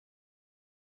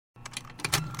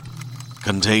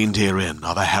Contained herein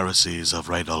are the heresies of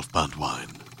Radolf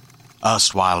Burntwine,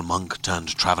 erstwhile monk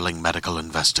turned traveling medical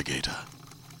investigator.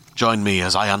 Join me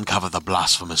as I uncover the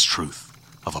blasphemous truth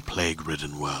of a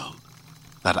plague-ridden world,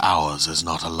 that ours is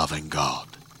not a loving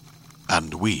God,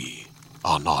 and we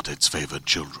are not its favored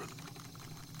children.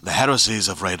 The Heresies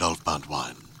of Radolf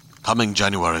Burntwine, coming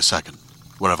January 2nd,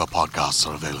 wherever podcasts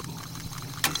are available.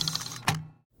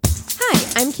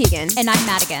 Hi, I'm Keegan. And I'm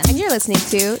Madigan. And you're listening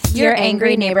to Your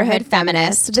Angry Neighborhood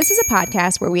Feminist. This is a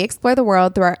podcast where we explore the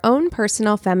world through our own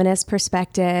personal feminist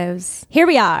perspectives. Here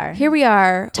we are.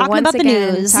 Talking about the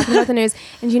news. Talking about the news.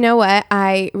 And you know what?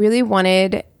 I really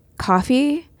wanted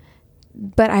coffee,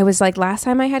 but I was like, last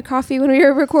time I had coffee when we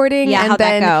were recording. Yeah, and how'd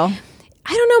then, that go?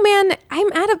 I don't know, man.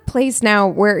 I'm at a place now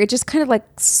where it just kind of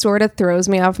like sort of throws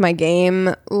me off my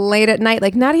game late at night.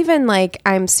 Like not even like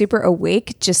I'm super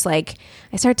awake, just like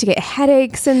I start to get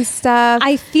headaches and stuff.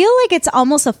 I feel like it's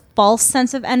almost a false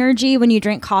sense of energy when you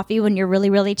drink coffee when you're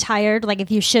really, really tired. Like if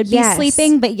you should be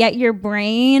sleeping, but yet your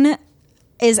brain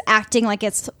is acting like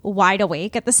it's wide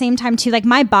awake at the same time too. Like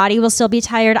my body will still be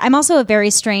tired. I'm also a very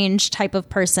strange type of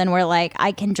person where like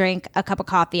I can drink a cup of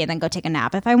coffee and then go take a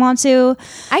nap if I want to.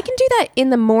 I can do that in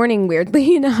the morning,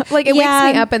 weirdly enough. Like it wakes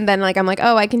me up and then like I'm like,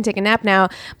 oh, I can take a nap now.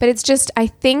 But it's just, I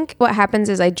think what happens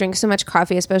is I drink so much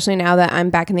coffee, especially now that I'm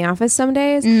back in the office some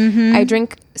days. Mm-hmm. I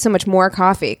drink so much more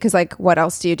coffee because like what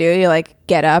else do? You like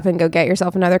get up and go get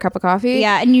yourself another cup of coffee.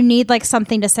 Yeah, and you need like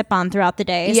something to sip on throughout the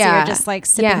day. So you're just like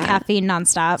sipping caffeine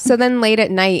nonstop. So then late at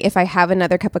night, if I have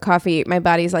another cup of coffee, my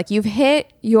body's like, you've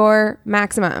hit your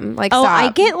maximum. Like, stop.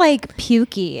 I get like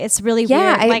pukey. It's really weird.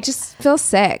 Yeah, I like, just feel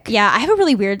sick. Yeah, I have a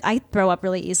really weird, I throw up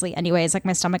really easily anyways. Like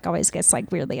my stomach always gets like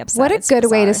weirdly upset. What a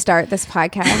good way to start this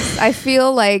podcast. I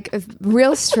feel like a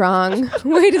real strong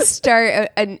way to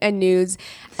start a news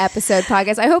episode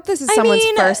podcast. I hope this is someone's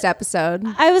first episode.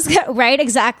 I was right,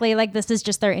 exactly. Like this is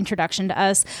just their introduction to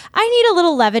us. I need a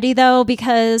little levity though,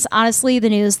 because honestly, the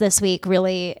news this week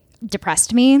really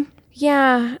depressed me.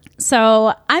 Yeah.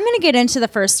 So I'm going to get into the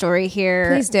first story here.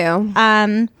 Please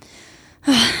do.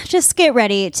 Just get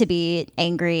ready to be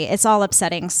angry. It's all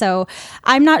upsetting. So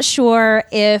I'm not sure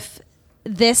if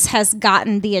this has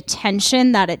gotten the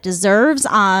attention that it deserves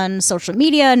on social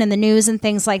media and in the news and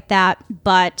things like that,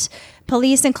 but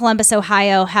police in Columbus,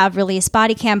 Ohio have released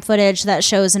body cam footage that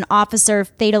shows an officer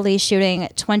fatally shooting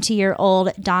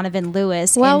 20-year-old Donovan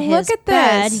Lewis in his look at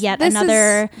bed. this. Yet this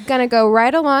another is gonna go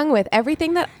right along with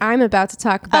everything that I'm about to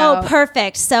talk about. Oh,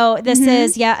 perfect. So this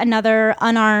is yet another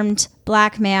unarmed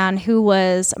black man who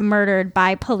was murdered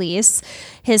by police.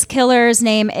 His killer's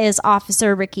name is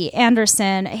Officer Ricky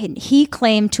Anderson. He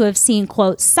claimed to have seen,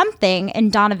 quote, something in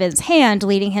Donovan's hand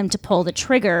leading him to pull the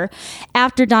trigger.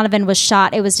 After Donovan was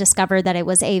shot, it was discovered that it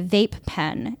was a vape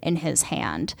pen in his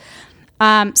hand.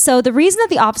 So the reason that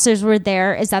the officers were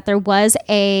there is that there was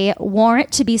a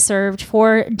warrant to be served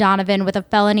for Donovan with a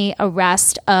felony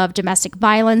arrest of domestic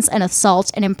violence and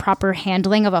assault and improper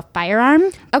handling of a firearm.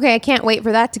 Okay, I can't wait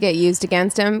for that to get used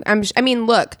against him. I mean,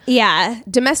 look. Yeah.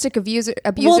 Domestic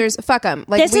abusers, fuck them.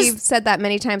 Like we've said that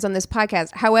many times on this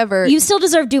podcast. However, you still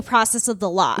deserve due process of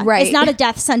the law. Right. It's not a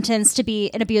death sentence to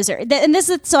be an abuser. And this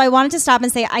is, so I wanted to stop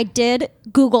and say I did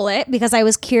Google it because I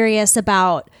was curious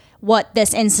about what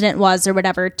this incident was or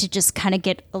whatever to just kind of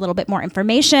get a little bit more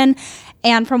information.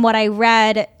 And from what I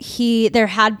read, there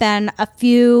had been a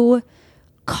few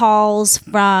calls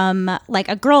from like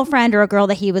a girlfriend or a girl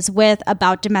that he was with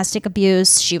about domestic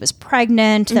abuse. She was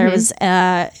pregnant. There was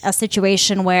a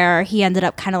situation where he ended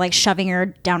up kind of like shoving her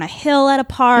down a hill at a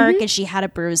park and she had a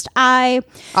bruised eye.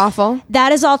 Awful.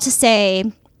 That is all to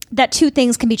say that two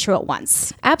things can be true at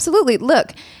once. Absolutely.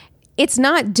 Look, it's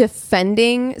not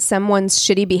defending someone's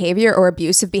shitty behavior or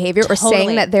abusive behavior or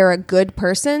saying that they're a good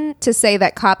person to say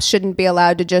that cops shouldn't be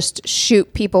allowed to just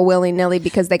shoot people willy-nilly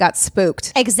because they got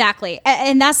spooked. Exactly.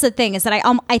 And that's the thing is that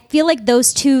I feel like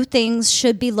those two things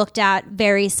should be looked at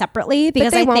very separately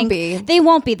because I think they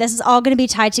won't be. This is all going to be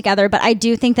tied together, but I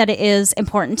do think that it is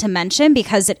important to mention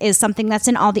because it is something that's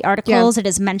in all the articles. It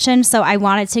is mentioned. So I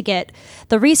wanted to get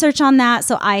the research on that.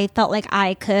 So I felt like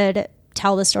I could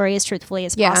tell the story as truthfully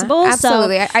as possible.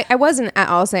 Absolutely. So, I wasn't at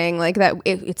all saying like that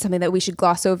it's something that we should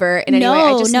gloss over in any way.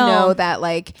 I just know that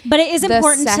like, but it is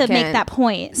important to make that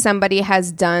point. Somebody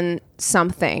has done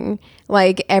something,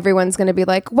 like everyone's going to be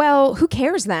like, well, who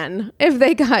cares then if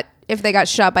they got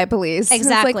shot by police?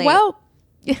 Exactly.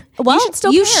 It's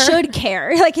like, you should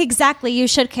care. Like, exactly. You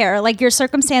should care. Like your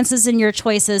circumstances and your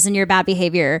choices and your bad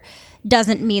behavior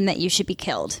doesn't mean that you should be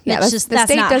killed. Yeah, the state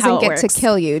doesn't get to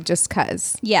kill you just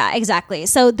because. Yeah, exactly.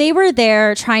 So they were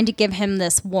there trying to give him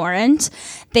this warrant.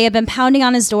 They had been pounding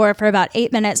on his door for about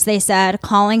 8 minutes, they said,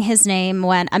 calling his name,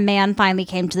 when a man finally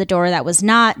came to the door that was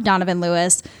not Donovan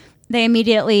Lewis. They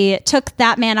immediately took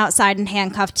that man outside and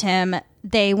handcuffed him.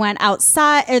 They went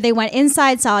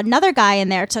inside, saw another guy in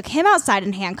there, took him outside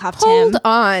and handcuffed him. Hold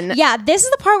on. Yeah, this is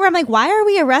the part where I'm like, why are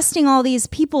we arresting all these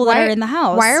people that are in the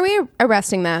house? Why are we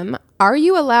arresting them? Are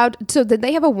you allowed? So did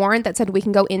they have a warrant that said we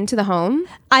can go into the home?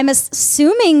 I'm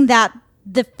assuming that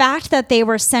the fact that they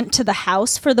were sent to the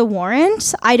house for the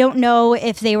warrant, I don't know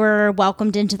if they were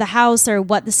welcomed into the house or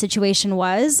what the situation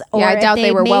was. Or I doubt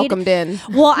they were welcomed in.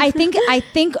 Well, I think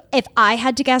if I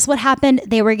had to guess what happened,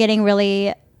 they were getting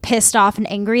really pissed off and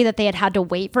angry that they had to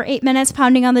wait for 8 minutes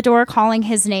pounding on the door calling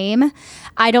his name.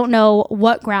 I don't know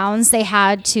what grounds they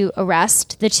had to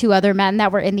arrest the two other men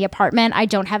that were in the apartment. I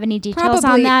don't have any details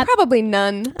on that. Probably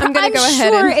none. I'm going to go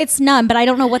ahead. I'm sure it's none, but I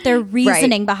don't know what their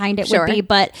reasoning behind it would be.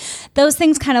 But those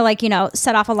things kind of like,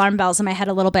 set off alarm bells in my head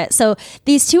a little bit. So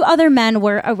these two other men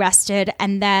were arrested,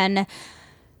 and then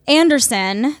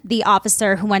Anderson, the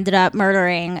officer who ended up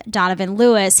murdering Donovan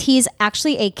Lewis, he's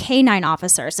actually a canine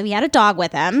officer. So he had a dog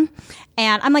with him.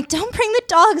 And I'm like, don't bring the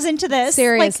dogs into this.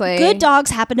 Seriously. Like, good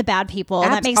dogs happen to bad people.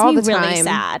 That makes me really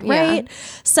sad, right? Yeah.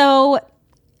 So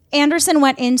Anderson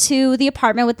went into the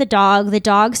apartment with the dog. The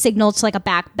dog signaled to like a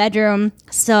back bedroom.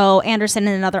 So Anderson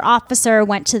and another officer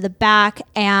went to the back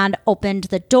and opened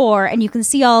the door. And you can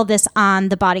see all this on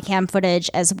the body cam footage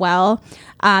as well.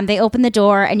 They opened the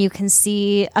door and you can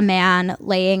see a man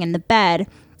laying in the bed.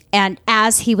 And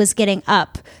as he was getting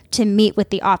up to meet with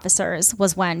the officers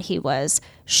was when he was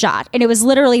shot. And it was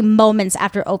literally moments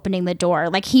after opening the door.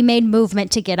 Like, he made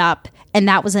movement to get up, and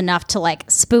that was enough to like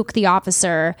spook the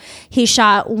officer. He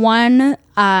fired one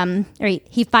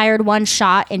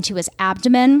shot into his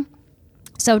abdomen.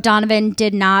 So Donovan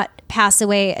did not pass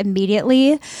away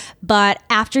immediately, but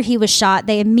after he was shot,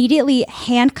 they immediately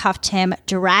handcuffed him,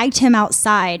 dragged him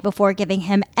outside before giving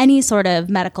him any sort of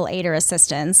medical aid or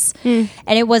assistance. And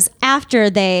it was after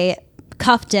they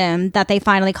cuffed him that they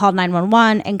finally called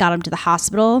 911 and got him to the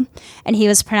hospital, and he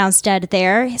was pronounced dead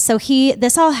there. So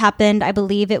this all happened, I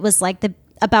believe it was like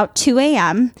about 2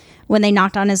 a.m. when they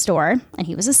knocked on his door, and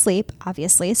he was asleep.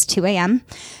 Obviously, it's 2 a.m.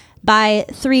 By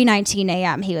 3:19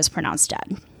 a.m., he was pronounced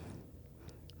dead.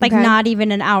 Like, not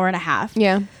even an hour and a half.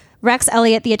 Yeah. Rex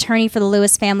Elliott, the attorney for the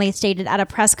Lewis family, stated at a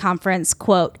press conference,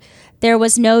 quote, "There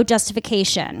was no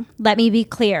justification. Let me be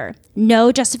clear.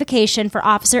 No justification for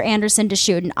Officer Anderson to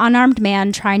shoot an unarmed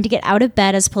man trying to get out of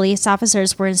bed as police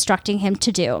officers were instructing him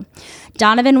to do.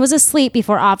 Donovan was asleep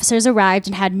before officers arrived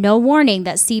and had no warning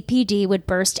that CPD would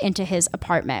burst into his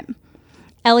apartment."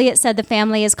 Elliott said the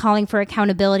family is calling for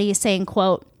accountability, saying,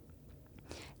 quote,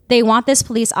 "They want this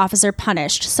police officer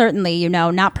punished, certainly,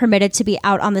 not permitted to be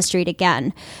out on the street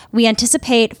again. We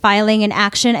anticipate filing an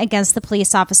action against the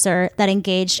police officer that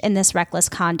engaged in this reckless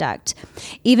conduct.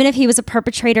 Even if he was a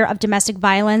perpetrator of domestic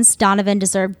violence, Donovan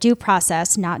deserved due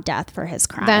process, not death for his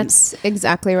crimes." That's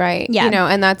exactly right. Yeah.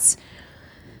 And that's,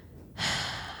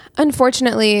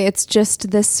 unfortunately, it's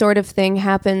just this sort of thing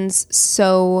happens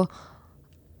so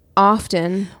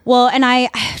often. Well, and I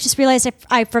just realized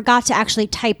I forgot to actually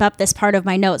type up this part of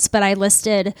my notes, but I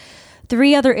listed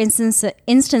 3 other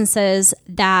instances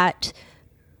that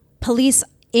police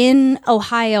in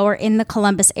Ohio or in the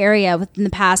Columbus area within the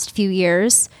past few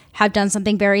years have done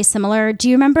something very similar. Do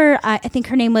you remember, I think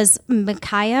her name was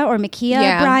Micaiah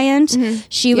Bryant. Mm-hmm.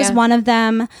 She was one of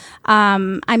them.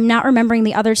 I'm not remembering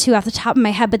the other 2 off the top of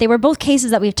my head, but they were both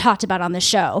cases that we've talked about on the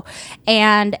show.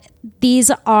 And these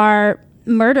are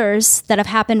murders that have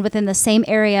happened within the same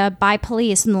area by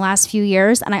police in the last few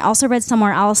years. And I also read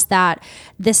somewhere else that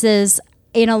this is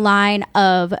in a line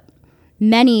of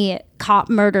many cop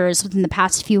murders within the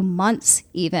past few months,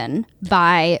 even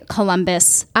by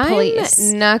Columbus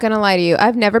police. I'm not going to lie to you.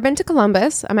 I've never been to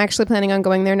Columbus. I'm actually planning on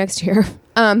going there next year.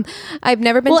 I've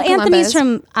never been to Columbus. Anthony's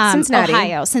from Cincinnati.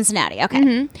 Ohio, Cincinnati. Okay.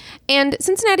 Mm-hmm. And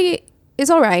Cincinnati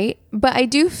is all right, but I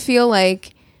do feel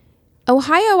like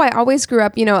Ohio, I always grew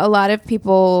up, a lot of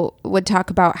people would talk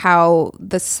about how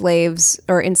the slaves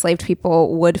or enslaved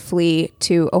people would flee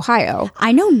to Ohio.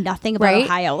 I know nothing about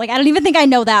Ohio. Like, I don't even think I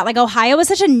know that. Like, Ohio is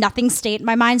such a nothing state in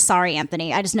my mind. Sorry,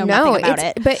 Anthony. I just know nothing about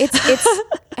it. But it's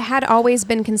had always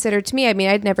been considered to me. I mean,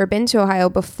 I'd never been to Ohio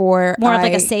before. More of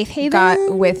like a safe haven?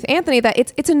 Got with Anthony that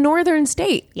it's a northern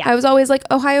state. Yeah. I was always like,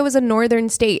 Ohio is a northern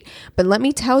state. But let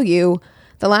me tell you,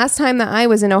 the last time that I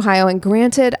was in Ohio, and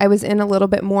granted, I was in a little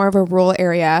bit more of a rural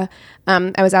area.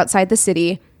 I was outside the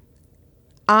city.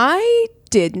 I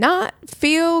did not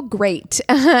feel great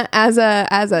as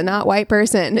a not white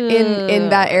person in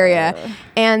that area.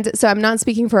 And so I'm not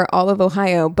speaking for all of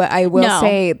Ohio, but I will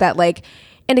say that, like,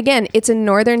 and again, it's a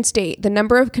northern state. The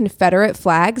number of Confederate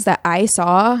flags that I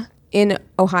saw in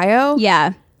Ohio.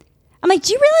 Yeah. I'm like,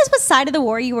 do you realize what side of the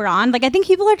war you were on? Like, I think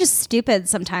people are just stupid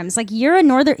sometimes. Like,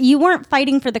 you weren't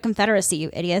fighting for the Confederacy,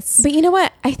 you idiots. But you know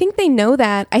what? I think they know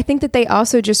that. I think that they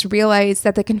also just realize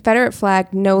that the Confederate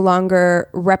flag no longer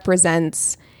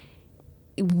represents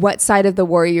what side of the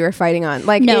war you were fighting on.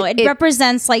 Like, no, it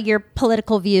represents like your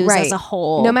political views as a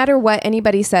whole. No matter what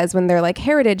anybody says when they're like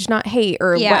heritage, not hate,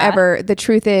 or whatever, the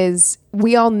truth is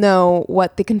we all know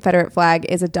what the Confederate flag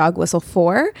is a dog whistle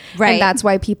for. Right. And that's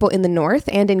why people in the North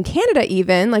and in Canada,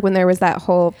 even like when there was that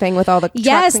whole thing with all the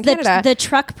trucks in Canada. The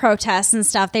truck protests and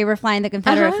stuff, they were flying the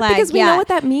Confederate flag. Because we know what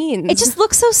that means. It just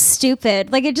looks so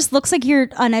stupid. Like, it just looks like you're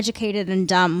uneducated and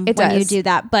dumb when you do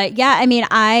that. But yeah, I mean,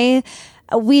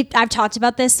 I've talked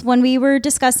about this when we were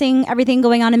discussing everything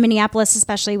going on in Minneapolis,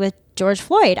 especially with George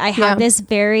Floyd. I have this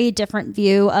very different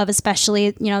view of,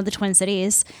 especially, the Twin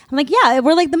Cities. I'm like, yeah,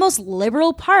 we're like the most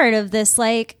liberal part of this,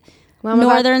 like,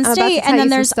 northern state, and then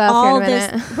there's all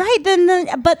this, right?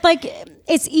 But like,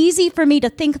 it's easy for me to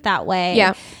think that way.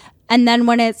 Yeah. And then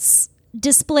when it's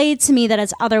displayed to me that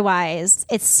it's otherwise,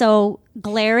 it's so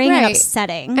glaring and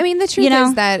upsetting. I mean, the truth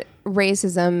is that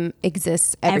racism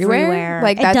exists everywhere.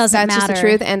 Like, that's just the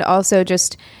truth. And also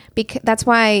just because that's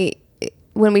why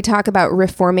when we talk about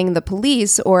reforming the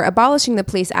police or abolishing the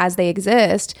police as they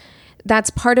exist,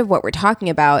 that's part of what we're talking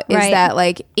about, is that,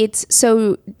 like, it's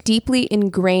so deeply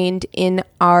ingrained in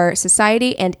our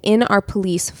society and in our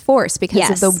police force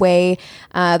because of the way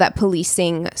that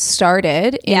policing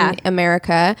started in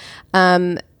America,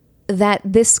 that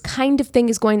this kind of thing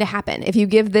is going to happen. If you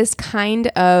give this kind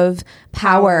of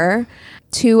power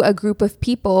to a group of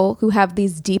people who have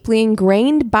these deeply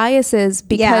ingrained biases,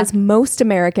 because most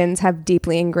Americans have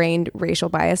deeply ingrained racial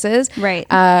biases,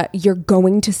 you're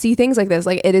going to see things like this.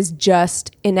 Like, it is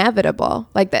just inevitable.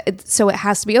 Like that. So it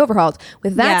has to be overhauled.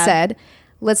 With that said,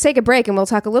 let's take a break and we'll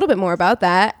talk a little bit more about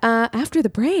that after the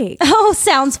break. Oh,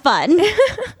 sounds fun.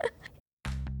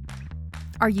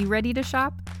 Are you ready to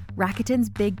shop? Rakuten's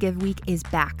Big Give Week is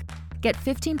back. Get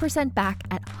 15% back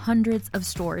at hundreds of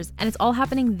stores, and it's all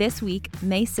happening this week,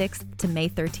 May 6th to May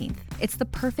 13th. It's the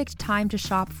perfect time to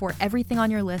shop for everything on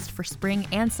your list for spring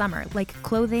and summer, like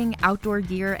clothing, outdoor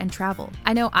gear, and travel.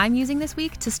 I know I'm using this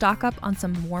week to stock up on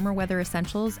some warmer weather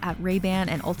essentials at Ray-Ban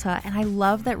and Ulta, and I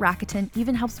love that Rakuten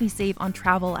even helps me save on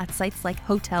travel at sites like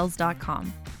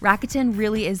Hotels.com. Rakuten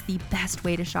really is the best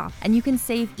way to shop, and you can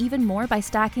save even more by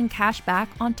stacking cash back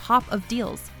on top of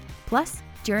deals. Plus,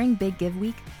 during Big Give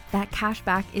Week, that cash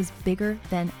back is bigger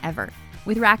than ever.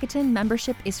 With Rakuten,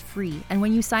 membership is free, and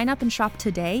when you sign up and shop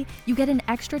today, you get an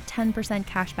extra 10%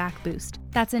 cash back boost.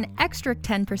 That's an extra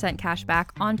 10% cash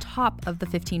back on top of the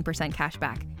 15% cash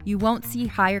back. You won't see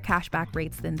higher cash back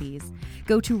rates than these.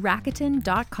 Go to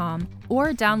Rakuten.com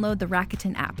or download the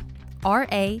Rakuten app.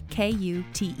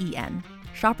 Rakuten.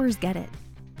 Shoppers get it.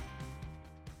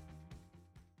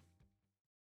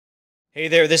 Hey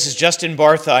there, this is Justin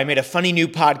Bartha. I made a funny new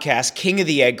podcast, King of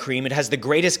the Egg Cream. It has the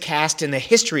greatest cast in the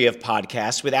history of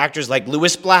podcasts with actors like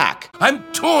Louis Black. I'm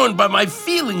torn by my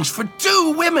feelings for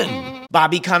two women.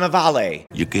 Bobby Cannavale.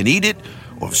 You can eat it,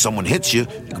 or if someone hits you,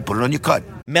 you can put it on your cut.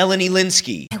 Melanie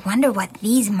Linsky. I wonder what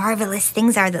these marvelous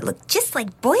things are that look just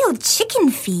like boiled chicken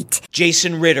feet.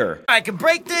 Jason Ritter. I can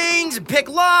break things and pick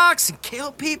locks and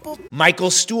kill people. Michael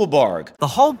Stuhlbarg. The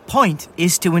whole point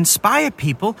is to inspire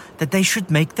people that they should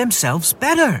make themselves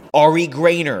better. Ari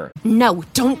Grainer. No,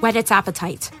 don't whet its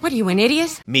appetite. What are you, an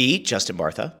idiot? Me, Justin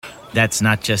Bartha. That's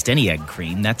not just any egg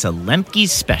cream, that's a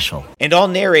Lemke's special. And all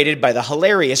narrated by the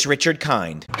hilarious Richard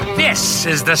Kind. This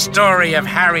is the story of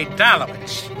Harry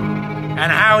Dalowitz and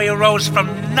how he rose from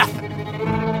nothing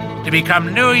to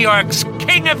become New York's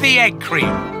King of the Egg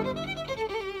Cream.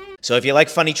 So if you like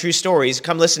funny true stories,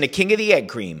 come listen to King of the Egg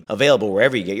Cream, available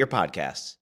wherever you get your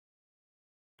podcasts.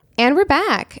 And we're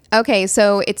back. Okay,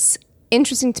 so it's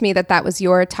interesting to me that was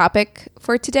your topic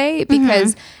for today,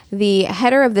 because the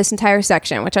header of this entire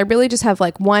section, which I really just have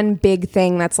like one big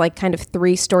thing that's like kind of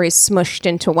three stories smushed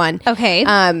into one. Okay.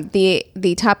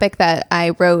 The topic that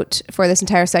I wrote for this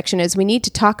entire section is we need to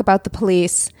talk about the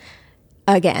police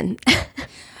again.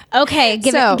 Okay,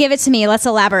 give it to me. Let's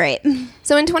elaborate.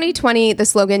 So in 2020, the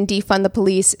slogan defund the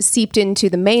police seeped into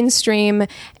the mainstream.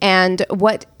 And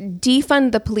what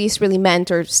defund the police really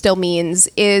meant, or still means,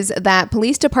 is that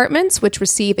police departments, which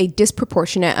receive a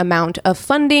disproportionate amount of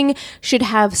funding, should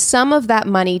have some of that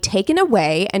money taken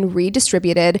away and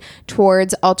redistributed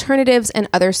towards alternatives and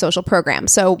other social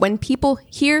programs. So when people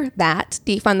hear that,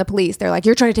 defund the police, they're like,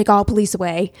 you're trying to take all police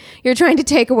away. You're trying to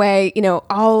take away,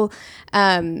 all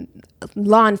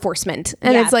law enforcement.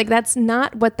 And it's like, that's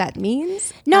not what that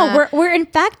means. No, we're in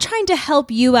fact trying to help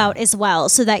you out as well,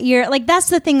 so that you're like, that's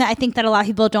the thing that I think that a lot of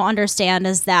people don't understand,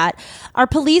 is that our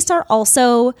police are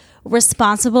also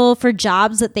responsible for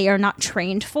jobs that they are not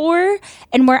trained for,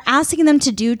 and we're asking them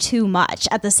to do too much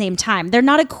at the same time. They're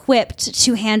not equipped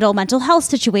to handle mental health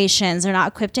situations. They're not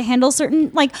equipped to handle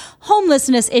certain like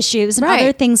homelessness issues and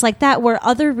other things like that, where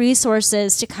other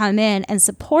resources to come in and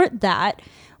support that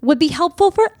would be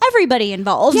helpful for everybody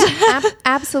involved. Yeah,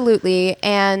 absolutely.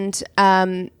 And,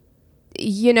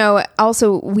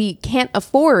 also we can't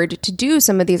afford to do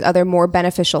some of these other more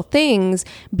beneficial things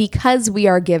because we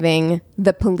are giving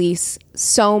the police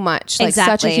so much, like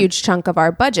such a huge chunk of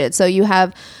our budget. So you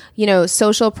have,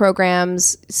 social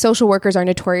programs, social workers are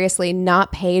notoriously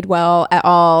not paid well at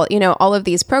all. All of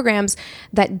these programs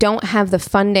that don't have the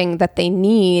funding that they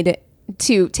need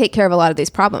to take care of a lot of these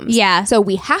problems. Yeah. So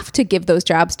we have to give those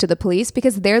jobs to the police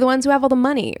because they're the ones who have all the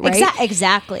money, right?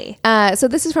 Exactly. So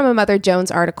this is from a Mother Jones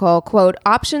article. Quote,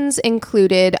 options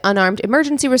included unarmed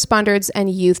emergency responders and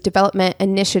youth development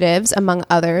initiatives, among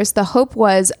others. The hope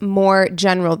was more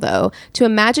general, though, to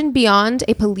imagine beyond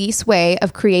a police way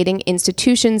of creating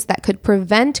institutions that could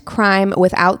prevent crime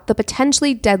without the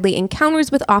potentially deadly encounters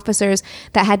with officers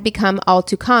that had become all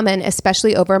too common,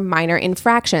 especially over minor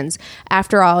infractions.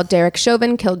 After all, Derek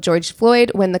Chauvin killed George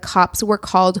Floyd when the cops were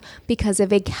called because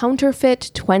of a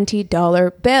counterfeit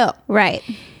 $20 bill. Right.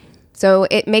 So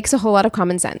it makes a whole lot of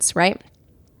common sense, right?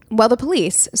 Well, the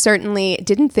police certainly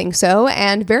didn't think so,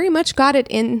 and very much got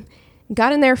in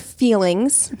their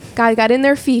feelings, got in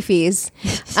their fifis.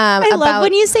 I love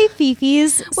when you say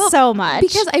fifis so much.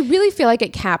 Because I really feel like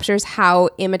it captures how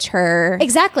immature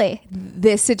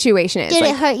this situation is. Did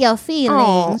it hurt your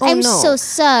feelings? I'm so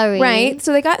sorry. Right?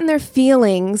 So they got in their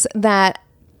feelings that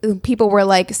people were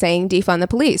like saying defund the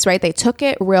police, right? They took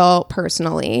it real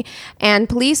personally. And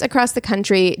police across the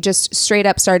country just straight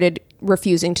up started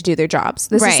refusing to do their jobs.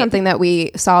 This is something that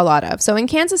we saw a lot of. So in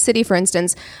Kansas City, for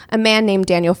instance, a man named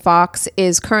Daniel Fox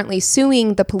is currently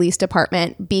suing the police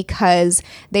department because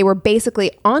they were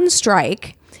basically on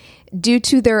strike due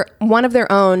to one of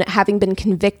their own having been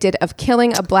convicted of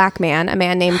killing a black man, a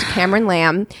man named Cameron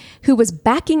Lamb, who was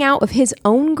backing out of his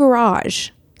own garage.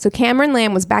 So Cameron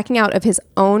Lamb was backing out of his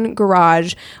own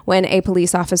garage when a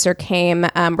police officer came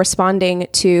responding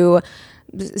to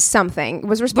something.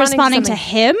 Was responding to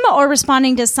him or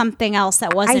responding to something else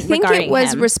that wasn't regarding him? I think it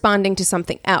was responding to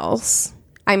something else.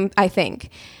 I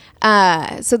think.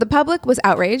 So the public was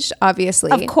outraged,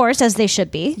 obviously. Of course, as they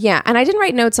should be. Yeah, and I didn't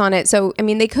write notes on it, so, I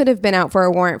mean, they could have been out for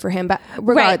a warrant for him, but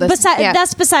regardless. Right,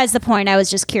 that's besides the point. I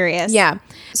was just curious. Yeah.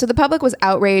 So the public was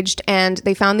outraged, and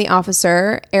they found the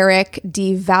officer, Eric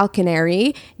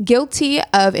DeValcaneri, guilty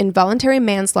of involuntary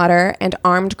manslaughter and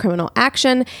armed criminal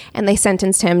action, and they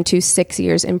sentenced him to 6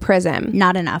 years in prison.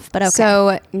 Not enough, but okay.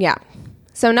 So, yeah.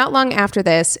 So not long after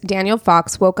this, Daniel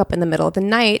Fox woke up in the middle of the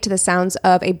night to the sounds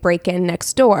of a break-in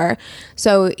next door.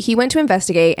 So he went to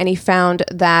investigate, and he found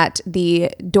that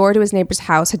the door to his neighbor's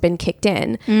house had been kicked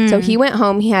in. So he went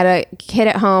home. He had a kid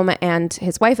at home and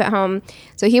his wife at home.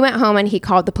 So he went home and he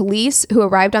called the police, who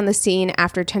arrived on the scene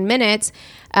after 10 minutes.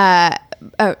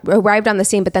 Arrived on the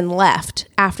scene, but then left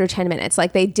after 10 minutes.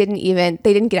 Like they didn't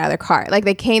get out of their car. Like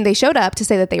they showed up to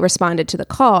say that they responded to the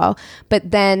call, but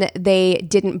then they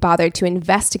didn't bother to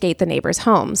investigate the neighbor's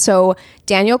home. So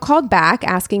Daniel called back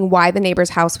asking why the neighbor's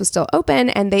house was still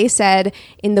open. And they said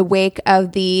in the wake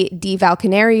of the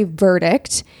DeValcaneri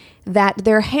verdict that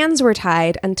their hands were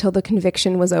tied until the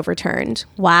conviction was overturned.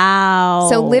 Wow.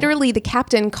 So literally the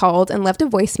captain called and left a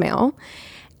voicemail.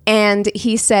 And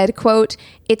he said, quote,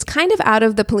 "It's kind of out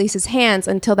of the police's hands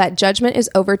until that judgment is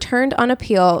overturned on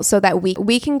appeal so that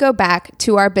we can go back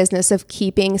to our business of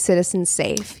keeping citizens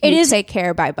safe. Take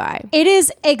care, bye-bye." It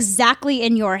is exactly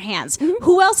in your hands. Mm-hmm.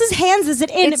 Who else's hands is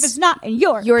it in if it's not in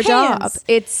your hands? Job.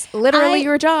 It's literally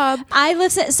your job.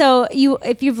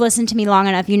 If you've listened to me long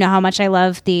enough, you know how much I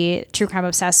love the True Crime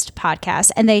Obsessed podcast.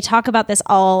 And they talk about this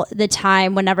all the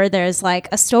time whenever there's like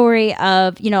a story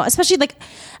of, especially like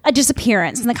a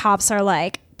disappearance, and the cops are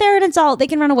like, they're an adult. They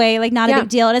can run away. Like, not a big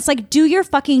deal. And it's like, do your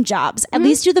fucking jobs. At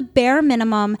least do the bare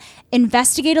minimum.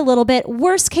 Investigate a little bit.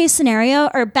 Worst case scenario,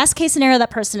 or best case scenario,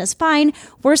 that person is fine.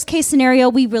 Worst case scenario,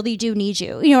 we really do need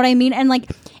you. You know what I mean? And like,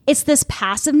 it's this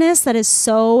passiveness that is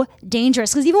so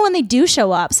dangerous. Because even when they do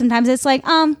show up, sometimes it's like,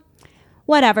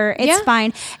 whatever, it's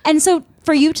fine. And so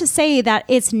for you to say that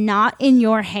it's not in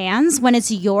your hands when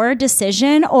it's your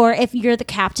decision, or if you're the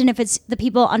captain, if it's the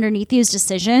people underneath you's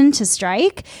decision to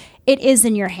strike, it is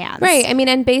in your hands. Right. I mean,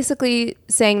 and basically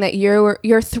saying that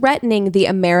you're threatening the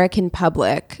American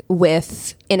public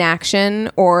with inaction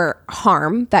or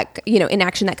harm, that, you know,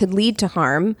 inaction that could lead to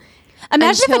harm.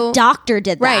 Imagine if a doctor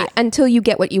did that. Right. Until you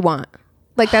get what you want.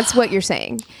 Like, that's what you're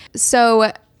saying.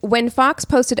 So when Fox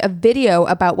posted a video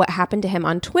about what happened to him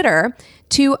on Twitter,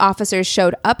 2 officers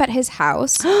showed up at his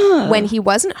house when he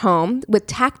wasn't home with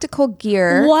tactical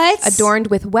gear adorned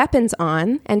with weapons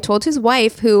on, and told his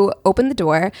wife, who opened the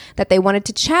door, that they wanted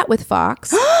to chat with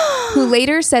Fox, who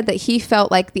later said that he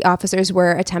felt like the officers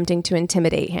were attempting to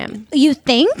intimidate him. You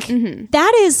think? Mm-hmm.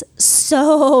 That is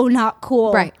so not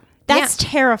cool. Right. That's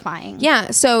terrifying.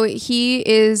 Yeah. So he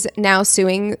is now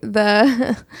suing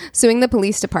the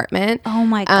police department. Oh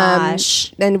my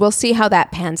gosh. And we'll see how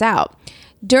that pans out.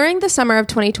 During the summer of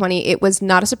 2020, it was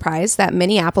not a surprise that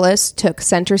Minneapolis took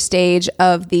center stage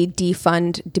of the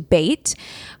defund debate.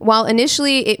 While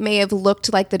initially it may have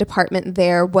looked like the department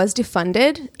there was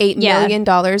defunded, $8 million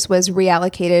was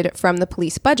reallocated from the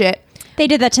police budget. They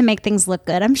did that to make things look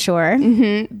good, I'm sure.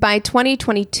 Mm-hmm. By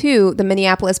 2022, the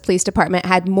Minneapolis Police Department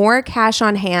had more cash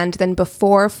on hand than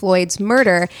before Floyd's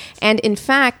murder. And in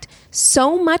fact,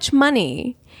 so much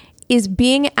money is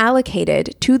being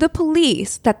allocated to the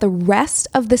police that the rest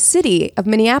of the city of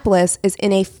Minneapolis is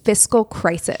in a fiscal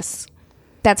crisis.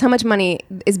 That's how much money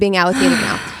is being allocated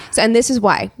now. So, and this is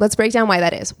why. Let's break down why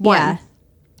that is. One,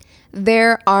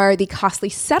 there are the costly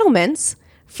settlements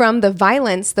from the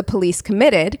violence the police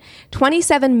committed.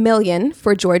 $27 million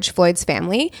for George Floyd's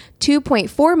family,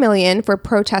 $2.4 million for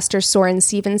protester Soren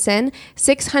Stevenson,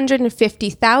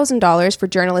 $650,000 for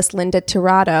journalist Linda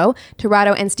Tirado.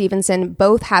 Tirado and Stevenson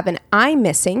both have an eye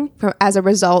missing as a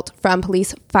result from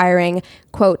police firing,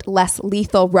 quote, less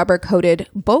lethal rubber-coated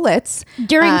bullets.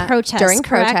 During protests,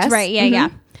 correct? Right, yeah.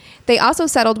 They also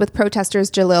settled with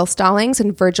protesters Jalil Stallings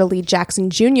and Virgil Lee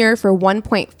Jackson Jr. for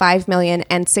 $1.5 million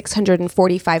and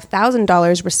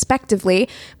 $645,000 respectively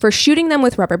for shooting them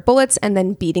with rubber bullets and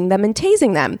then beating them and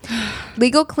tasing them.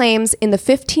 Legal claims in the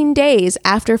 15 days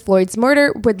after Floyd's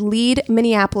murder would lead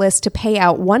Minneapolis to pay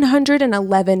out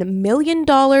 $111 million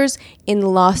in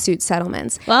lawsuit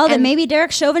settlements. Well, then maybe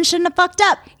Derek Chauvin shouldn't have fucked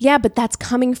up. Yeah, but that's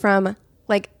coming from...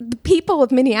 like, the people of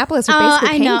Minneapolis are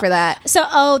basically paying for that.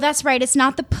 So, that's right. It's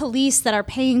not the police that are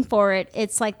paying for it.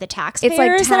 It's like the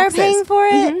taxpayers that are paying for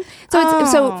it. Mm-hmm.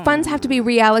 So funds have to be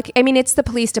reallocated. I mean, it's the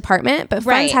police department, but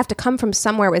funds have to come from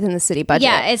somewhere within the city budget.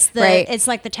 Yeah, it's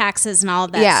like the taxes and all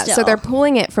of that. Yeah, so they're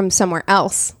pulling it from somewhere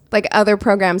else. Like other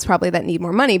programs probably that need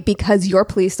more money because your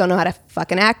police don't know how to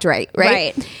fucking act right?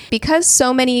 Because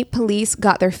so many police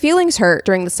got their feelings hurt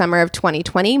during the summer of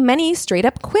 2020, many straight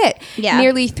up quit. Yeah.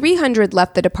 Nearly 300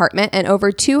 left the department and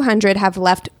over 200 have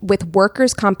left with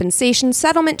workers' compensation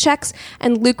settlement checks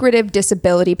and lucrative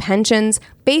disability pensions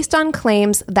based on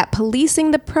claims that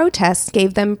policing the protests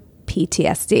gave them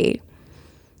PTSD.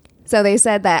 So they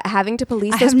said that having to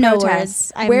police those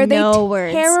protests where they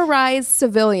terrorize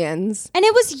civilians. And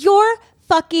it was your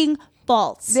fucking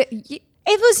fault.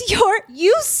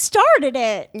 You started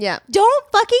it. Yeah. Don't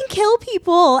fucking kill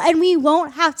people and we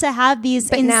won't have to have these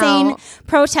insane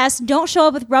protests. Don't show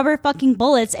up with rubber fucking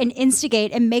bullets and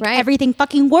instigate and make everything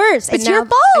fucking worse. It's your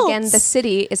fault. Again, the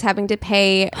city is having to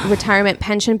pay retirement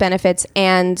pension benefits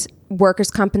and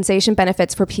workers' compensation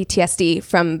benefits for PTSD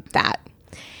from that.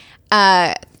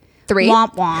 3.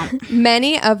 Womp womp.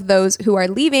 Many of those who are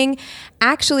leaving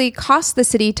actually cost the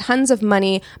city tons of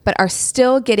money, but are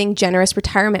still getting generous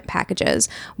retirement packages.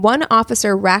 One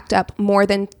officer racked up more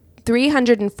than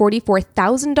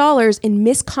 $344,000 in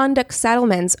misconduct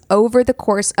settlements over the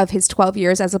course of his 12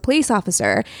 years as a police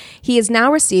officer. He is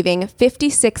now receiving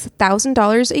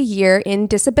 $56,000 a year in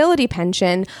disability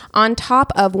pension on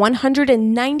top of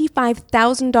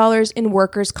 $195,000 in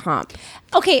workers' comp.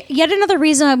 Okay, yet another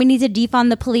reason why we need to defund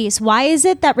the police. Why is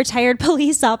it that retired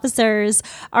police officers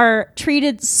are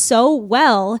treated so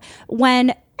well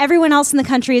when everyone else in the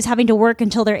country is having to work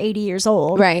until they're 80 years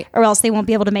old? Right. Or else they won't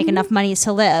be able to make enough money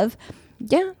to live.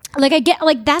 Yeah. Like, I get,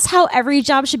 like, that's how every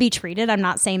job should be treated. I'm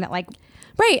not saying that, like,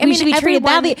 right. We should be treated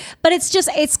badly, but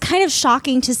it's kind of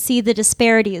shocking to see the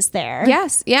disparities there.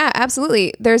 Yes. Yeah,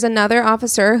 absolutely. There's another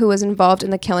officer who was involved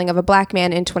in the killing of a black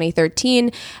man in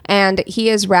 2013, and he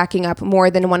is racking up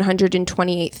more than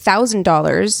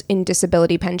 $128,000 in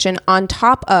disability pension on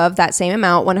top of that same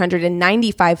amount,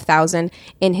 $195,000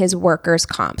 in his workers'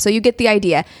 comp. So you get the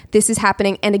idea. This is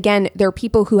happening. And again, there are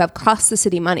people who have cost the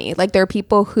city money. Like, there are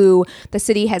people who the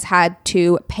city has had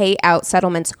to pay out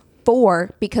settlements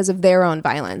for because of their own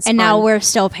violence. And now we're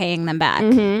still paying them back.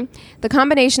 Mm-hmm. The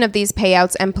combination of these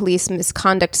payouts and police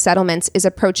misconduct settlements is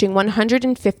approaching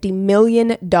 $150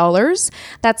 million.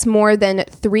 That's more than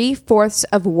 3/4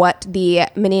 of what the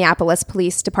Minneapolis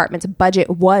Police Department's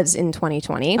budget was in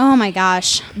 2020. Oh my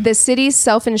gosh. The city's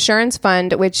self-insurance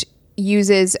fund, which it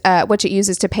uses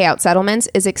to pay out settlements,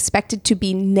 is expected to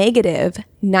be negative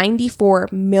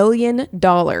 $94 million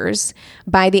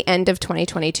by the end of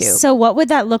 2022. So what would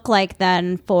that look like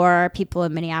then for people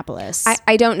in Minneapolis?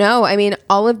 I don't know. I mean,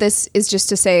 all of this is just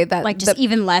to say that like just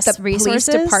even less the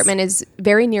resources? police department is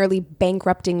very nearly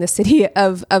bankrupting the city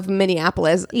of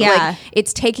Minneapolis. Yeah. Like,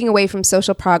 it's taking away from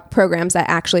social programs that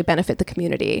actually benefit the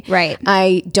community. Right.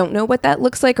 I don't know what that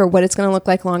looks like or what it's going to look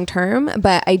like long term,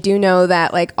 but I do know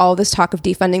that like all this talk of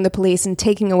defunding the police and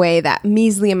taking away that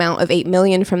measly amount of $8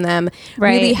 million from them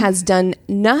really has done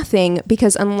nothing,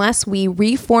 because unless we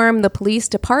reform the police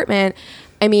department,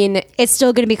 I mean, it's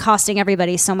still going to be costing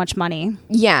everybody so much money.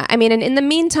 Yeah. I mean, and in the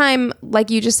meantime, like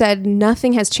you just said,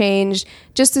 nothing has changed.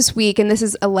 Just this week, and this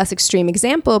is a less extreme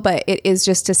example, but it is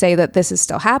just to say that this is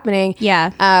still happening.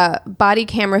 Yeah. Body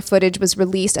camera footage was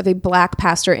released of a black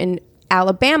pastor in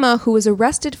Alabama who was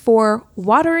arrested for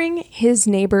watering his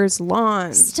neighbor's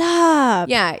lawn. Stop.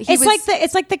 Yeah,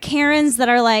 it's like the Karens that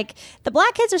are like, the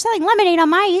black kids are selling lemonade on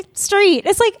my street.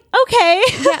 It's like, okay.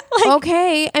 Yeah,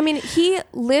 okay. I mean, he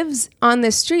lives on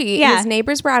this street. Yeah. His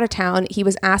neighbors were out of town. He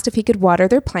was asked if he could water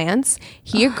their plants.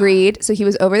 He agreed, so he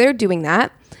was over there doing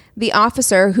that. The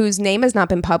officer, whose name has not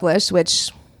been published,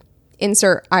 which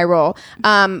insert eye roll,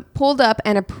 pulled up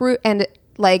and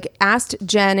asked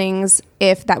Jennings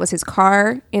if that was his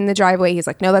car in the driveway. He's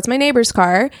like, no, that's my neighbor's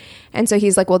car. And so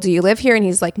he's like, well, do you live here? And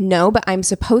he's like, no, but I'm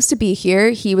supposed to be here.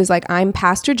 He was like, I'm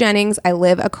Pastor Jennings. I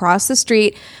live across the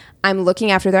street. I'm looking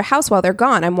after their house while they're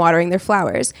gone. I'm watering their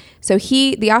flowers. So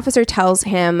the officer tells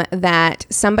him that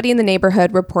somebody in the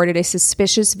neighborhood reported a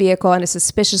suspicious vehicle and a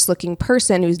suspicious looking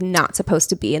person who's not supposed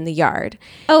to be in the yard.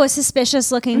 Oh, a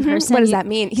suspicious looking person. What does that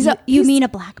mean? You mean a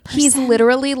black person? He's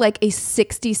literally like a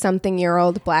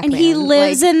 60-something-year-old black man. And he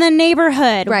lives in the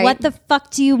neighborhood. Right. What the fuck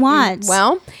do you want?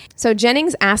 Well, so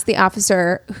Jennings asked the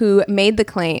officer who made the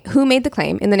claim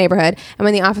in the neighborhood, and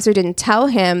when the officer didn't tell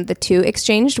him, the two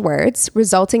exchanged words,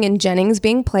 resulting in Jennings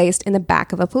being placed in the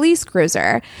back of a police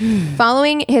cruiser.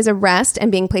 Following his arrest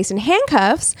and being placed in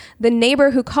handcuffs, the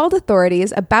neighbor who called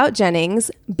authorities about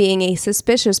Jennings being a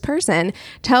suspicious person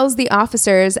tells the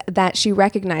officers that she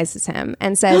recognizes him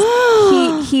and says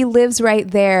he lives right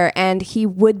there and he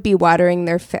would be watering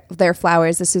their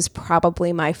flowers. This is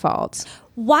probably my fault.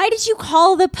 Why did you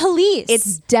call the police?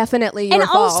 It's definitely your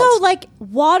fault. And also, like,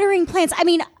 watering plants. I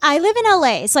mean, I live in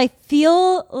LA, so I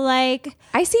feel like...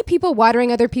 I see people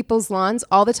watering other people's lawns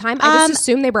all the time. I just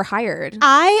assume they were hired.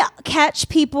 I catch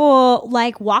people,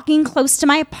 like, walking close to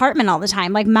my apartment all the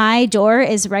time. Like, my door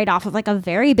is right off of, like, a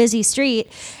very busy street,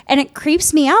 and it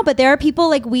creeps me out. But there are people,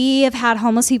 like, we have had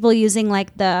homeless people using,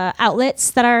 like, the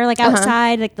outlets that are, like,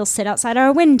 outside. Like, they'll sit outside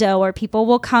our window, or people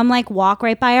will come, like, walk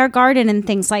right by our garden and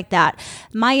things like that.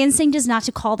 My instinct is not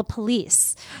to call the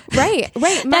police. Right.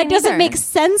 That doesn't make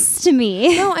sense to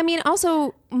me. No, I mean,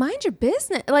 also, mind your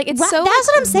business. Like, it's so that's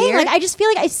what I'm saying. weird. Like, I just feel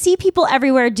like I see people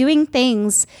everywhere doing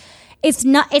things. It's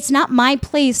not my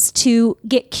place to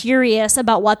get curious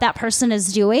about what that person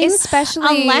is doing,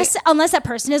 especially unless that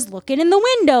person is looking in the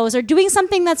windows or doing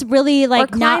something that's really like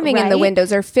or climbing not right. in the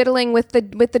windows or fiddling with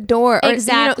the door, or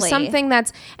exactly something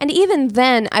that's. And even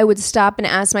then, I would stop and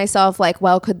ask myself, like,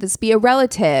 well, could this be a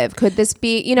relative? Could this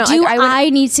be, I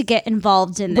need to get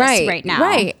involved in this right now?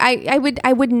 Right.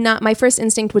 I would not. My first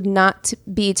instinct would not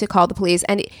be to call the police,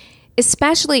 and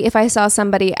especially if I saw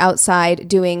somebody outside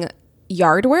doing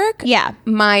yard work,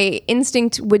 my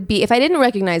instinct would be, if I didn't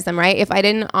recognize them, right, if I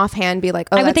didn't offhand be like,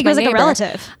 oh, I would think it was like a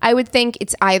relative. I would think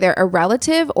it's either a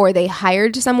relative or they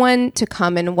hired someone to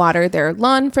come and water their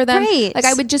lawn for them. Right. Like,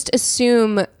 I would just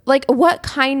assume, like, what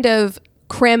kind of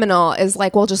criminal is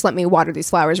like, well, just let me water these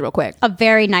flowers real quick. A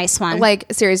very nice one.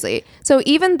 Like, seriously. So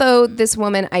even though this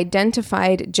woman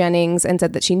identified Jennings and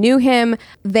said that she knew him,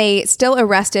 they still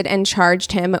arrested and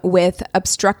charged him with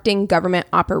obstructing government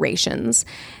operations.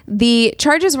 The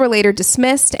charges were later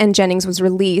dismissed and Jennings was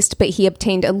released, but he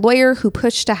obtained a lawyer who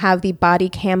pushed to have the body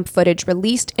cam footage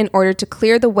released in order to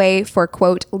clear the way for,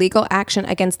 quote, legal action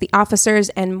against the officers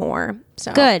and more.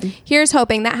 So good. Here's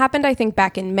hoping. That happened, I think,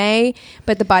 back in May,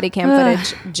 but the body cam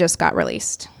footage just got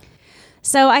released.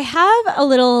 So I have a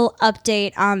little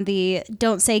update on the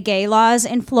Don't Say Gay laws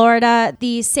in Florida.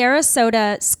 The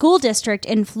Sarasota School District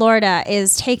in Florida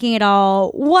is taking it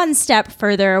all one step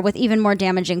further with even more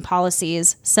damaging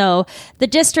policies. So the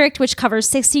district, which covers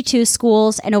 62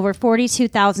 schools and over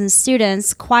 42,000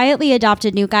 students, quietly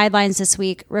adopted new guidelines this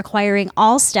week requiring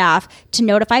all staff to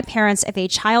notify parents if a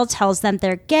child tells them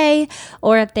they're gay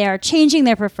or if they are changing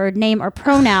their preferred name or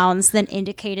pronouns than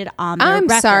indicated on their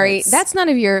records. I'm sorry. That's none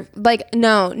of your, like,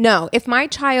 no. If my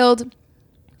child,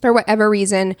 for whatever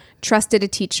reason, trusted a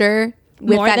teacher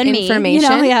with more that than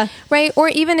information, me, right? Or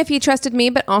even if he trusted me,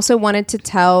 but also wanted to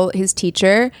tell his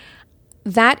teacher,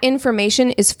 that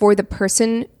information is for the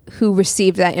person who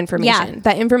received that information. Yeah.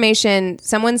 That information,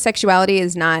 someone's sexuality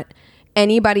is not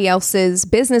anybody else's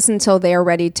business until they are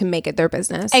ready to make it their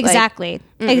business. Exactly.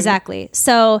 Exactly.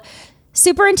 So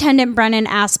Superintendent Brennan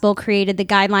Aspel created the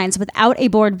guidelines without a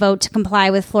board vote to comply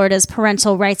with Florida's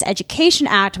Parental Rights Education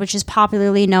Act, which is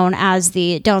popularly known as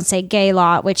the Don't Say Gay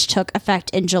law, which took effect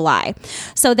in July.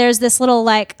 So there's this little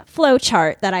flow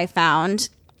chart that I found,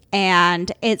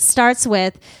 and it starts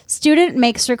with student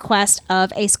makes request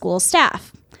of a school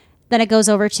staff. Then it goes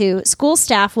over to school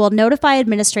staff will notify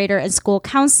administrator and school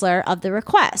counselor of the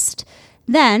request.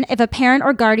 Then, if a parent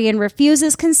or guardian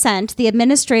refuses consent, the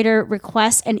administrator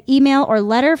requests an email or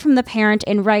letter from the parent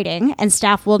in writing, and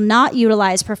staff will not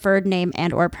utilize preferred name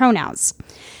and or pronouns.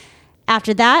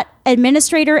 After that,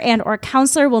 administrator and or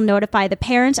counselor will notify the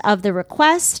parent of the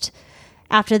request.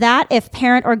 After that, if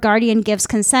parent or guardian gives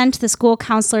consent, the school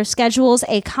counselor schedules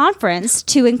a conference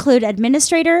to include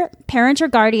administrator, parent or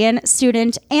guardian,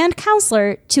 student, and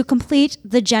counselor to complete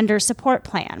the gender support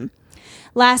plan.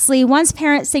 Lastly, once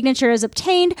parent signature is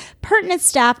obtained, pertinent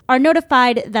staff are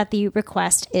notified that the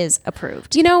request is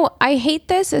approved. You know, I hate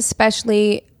this,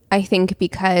 especially, I think,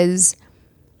 because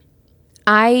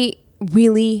I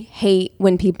really hate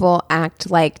when people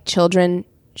act like children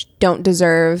don't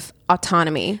deserve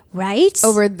autonomy, right?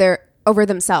 Over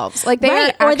themselves. Like they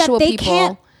are actual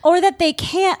people. Or that they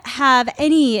can't have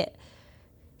any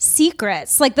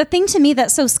secrets. Like the thing to me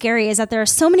that's so scary is that there are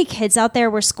so many kids out there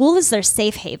where school is their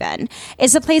safe haven.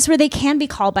 It's a place where they can be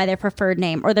called by their preferred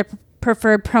name or their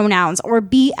preferred pronouns or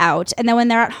be out. And then when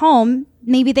they're at home,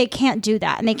 maybe they can't do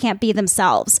that and they can't be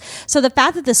themselves. So the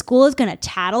fact that the school is going to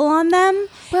tattle on them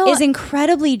is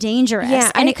incredibly dangerous.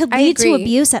 Yeah, and it could lead to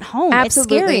abuse at home.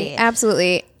 Absolutely, it's scary.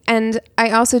 Absolutely. And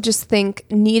I also just think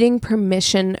needing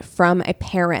permission from a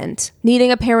parent,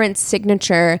 needing a parent's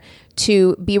signature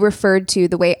to be referred to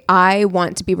the way I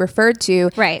want to be referred to,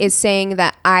 is saying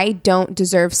that I don't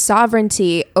deserve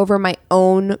sovereignty over my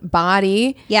own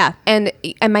body, and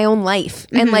my own life.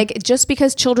 And like, just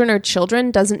because children are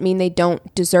children doesn't mean they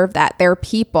don't deserve that. They're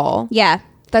people. Yeah.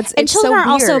 And children are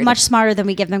also much smarter than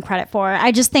we give them credit for.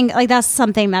 I just think that's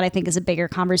something that I think is a bigger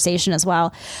conversation as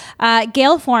well.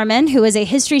 Gail Foreman, who is a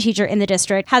history teacher in the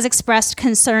district, has expressed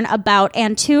concern about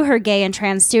and to her gay and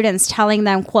trans students, telling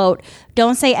them, quote,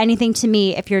 "Don't say anything to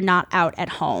me if you're not out at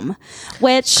home."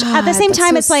 Which at the same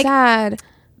time, it's like, sad.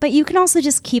 But you can also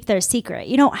just keep their secret.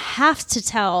 You don't have to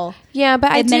tell but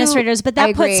administrators, but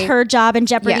that puts her job in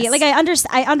jeopardy. Yes. Like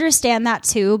I understand that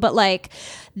too, but like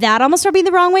that almost rubbed me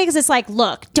the wrong way because it's like,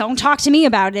 look, don't talk to me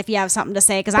about it if you have something to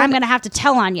say because I'm going to have to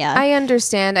tell on you. I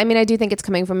understand. I mean, I do think it's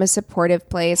coming from a supportive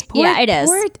place. It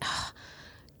is.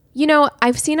 You know,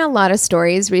 I've seen a lot of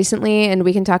stories recently, and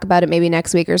we can talk about it maybe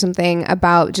next week or something,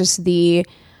 about just the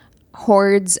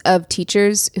hordes of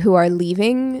teachers who are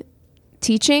leaving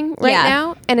teaching right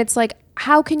now. And it's like,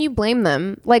 how can you blame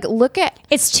them? Like, look at...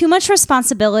 It's too much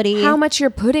responsibility. How much you're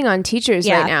putting on teachers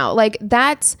right now. Like,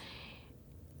 that's...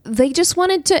 They just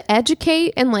wanted to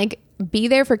educate and, like, be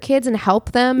there for kids and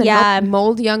help them and help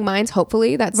mold young minds,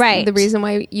 hopefully. That's the reason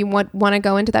why you want to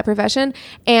go into that profession.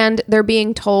 And they're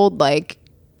being told, like,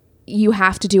 you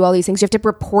have to do all these things. You have to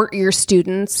report your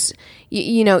students.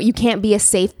 You know, you can't be a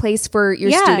safe place for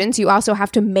your students. You also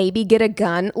have to maybe get a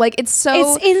gun. Like, it's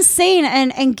insane.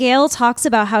 And Gail talks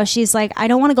about how she's like, I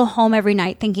don't want to go home every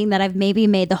night thinking that I've maybe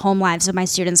made the home lives of my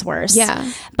students worse. Yeah.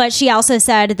 But she also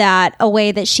said that a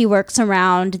way that she works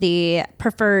around the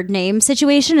preferred name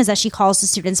situation is that she calls the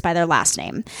students by their last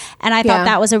name. And I thought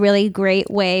that was a really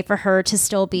great way for her to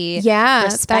still be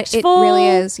respectful. It really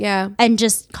is. Yeah. And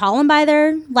just call them by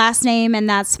their last name, and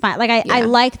that's fine. Like, I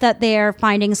like that they're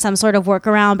finding some sort of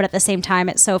workaround, but at the same time,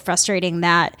 it's so frustrating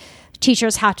that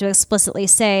teachers have to explicitly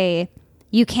say,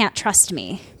 you can't trust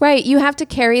me. Right. You have to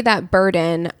carry that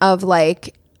burden of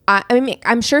like, I mean,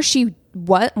 I'm sure she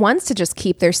wants to just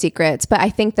keep their secrets, but I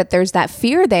think that there's that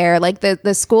fear there. Like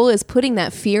the school is putting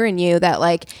that fear in you that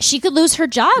like she could lose her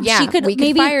job. Yeah, we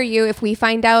could fire you if we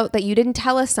find out that you didn't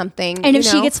tell us something. And if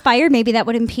she gets fired, maybe that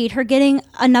would impede her getting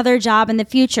another job in the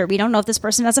future. We don't know if this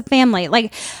person has a family.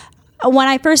 Like, when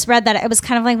I first read that, it was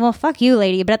kind of like, well, fuck you,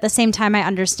 lady. But at the same time, I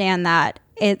understand that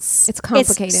it's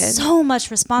complicated. It's so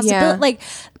much responsibility. Yeah. Like,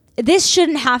 this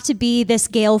shouldn't have to be this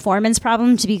Gail Foreman's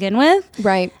problem to begin with.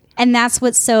 Right. And that's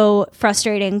what's so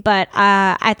frustrating. But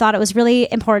I thought it was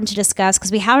really important to discuss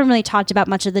because we haven't really talked about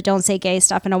much of the Don't Say Gay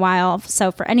stuff in a while.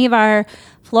 So for any of our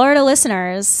Florida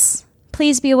listeners,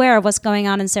 please be aware of what's going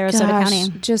on in Sarasota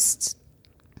County.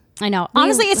 I know.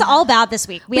 Honestly, it's all bad this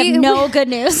week. We have no good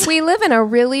news. We live in a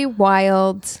really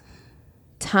wild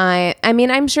time. I mean,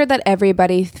 I'm sure that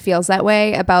everybody feels that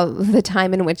way about the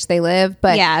time in which they live.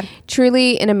 But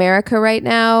truly in America right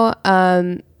now,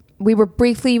 we were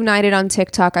briefly united on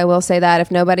TikTok. I will say that if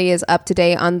nobody is up to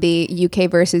date on the UK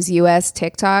versus US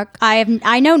TikTok.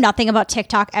 I know nothing about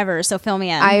TikTok ever, so fill me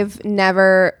in. I've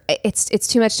never, it's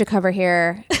too much to cover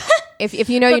here. If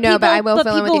you know, you know, but I will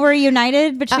fill in with you. People were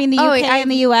united between the UK and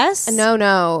the US?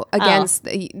 No.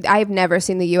 I've never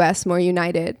seen the US more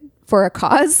united for a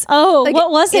cause. Oh, like, what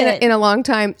was it? In a long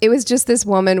time. It was just this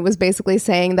woman was basically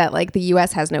saying that like the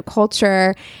US has no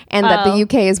culture and that the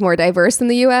UK is more diverse than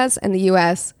the US, and the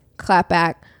US clap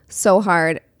back so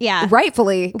hard. Yeah.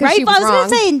 Rightfully. Right. She was I was wrong. going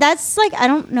to say, that's like, I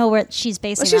don't know where she's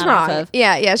basing she's that wrong. off of.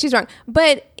 Yeah, she's wrong.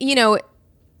 But, you know,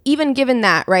 even given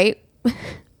that, right?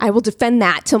 I will defend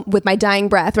that with my dying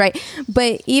breath, right?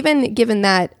 But even given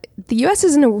that, the U.S.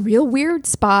 is in a real weird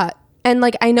spot. And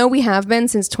like, I know we have been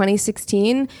since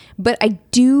 2016, but I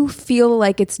do feel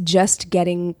like it's just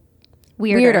getting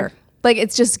weirder. Like,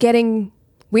 it's just getting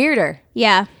weirder.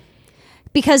 Yeah.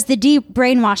 Because the deep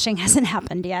brainwashing hasn't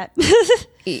happened yet.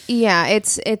 Yeah,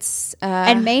 it's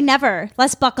and may never.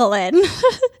 Let's buckle in.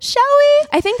 Shall we?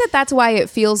 I think that's why it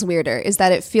feels weirder, is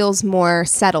that it feels more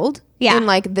settled. Yeah. And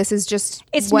like, this is just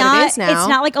it is now. It's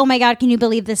not like, oh my God, can you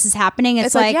believe this is happening?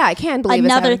 It's like, yeah, I can believe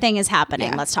another thing is happening.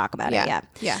 Yeah. Let's talk about it.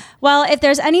 Yeah. Well, if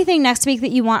there's anything next week that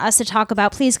you want us to talk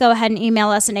about, please go ahead and email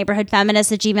us at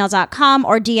neighborhoodfeminist@gmail.com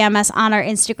or DM us on our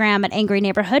Instagram at Angry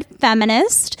Neighborhood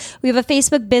Feminist. We have a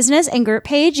Facebook business and group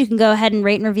page. You can go ahead and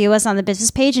rate and review us on the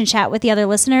business page and chat with the other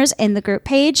listeners in the group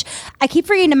page. I keep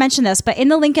forgetting to mention this, but in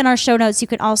the link in our show notes, you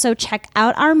can also check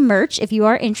out our merch if you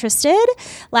are interested.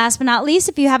 Last but not least,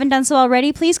 if you haven't done so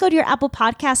already, please go to your Apple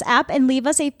Podcast app and leave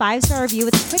us a 5-star review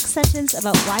with a quick sentence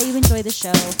about why you enjoy the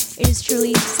show. It is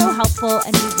truly so helpful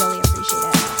and we really appreciate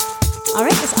it. All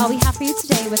right, that's all we have for you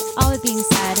today. With all it being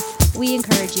said, we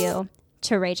encourage you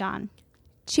to rage on.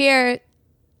 Cheers.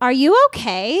 Are you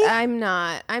okay? I'm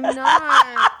not. I'm not.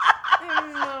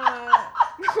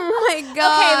 Oh my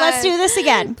God. Okay, let's do this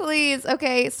again. Please.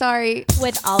 Okay, sorry.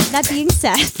 With all of that being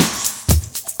said, I said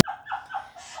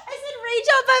rage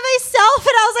on by myself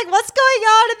and I was like, what's going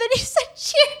on? And then you said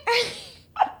cheer.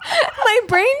 My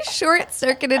brain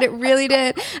short-circuited. It really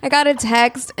did. I got a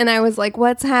text and I was like,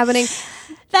 what's happening?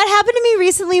 That happened to me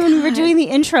recently when we were doing the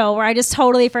intro where I just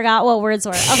totally forgot what words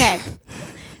were. Okay.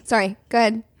 Sorry. Go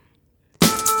ahead.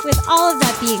 With all of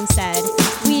that being said,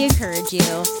 we encourage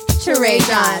you to rage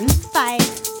on. Bye.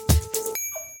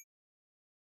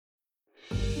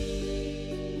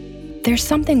 There's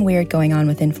something weird going on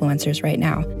with influencers right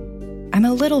now. I'm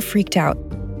a little freaked out.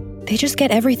 They just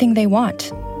get everything they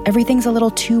want. Everything's a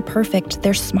little too perfect.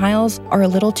 Their smiles are a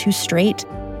little too straight.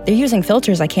 They're using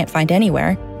filters I can't find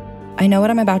anywhere. I know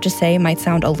what I'm about to say might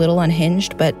sound a little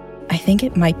unhinged, but I think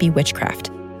it might be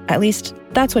witchcraft. At least,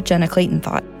 that's what Jenna Clayton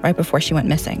thought right before she went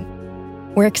missing.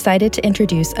 We're excited to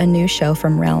introduce a new show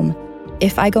from Realm,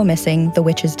 If I Go Missing, The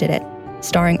Witches Did It,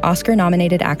 starring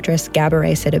Oscar-nominated actress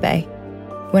Gabourey Sidibe.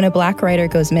 When a Black writer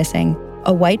goes missing,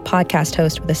 a white podcast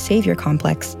host with a savior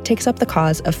complex takes up the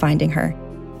cause of finding her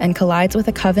and collides with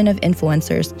a coven of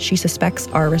influencers she suspects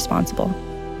are responsible.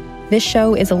 This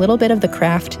show is a little bit of The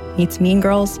Craft meets Mean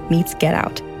Girls meets Get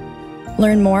Out.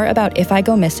 Learn more about If I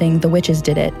Go Missing, The Witches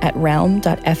Did It at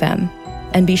realm.fm.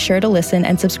 And be sure to listen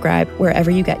and subscribe wherever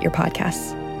you get your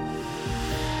podcasts.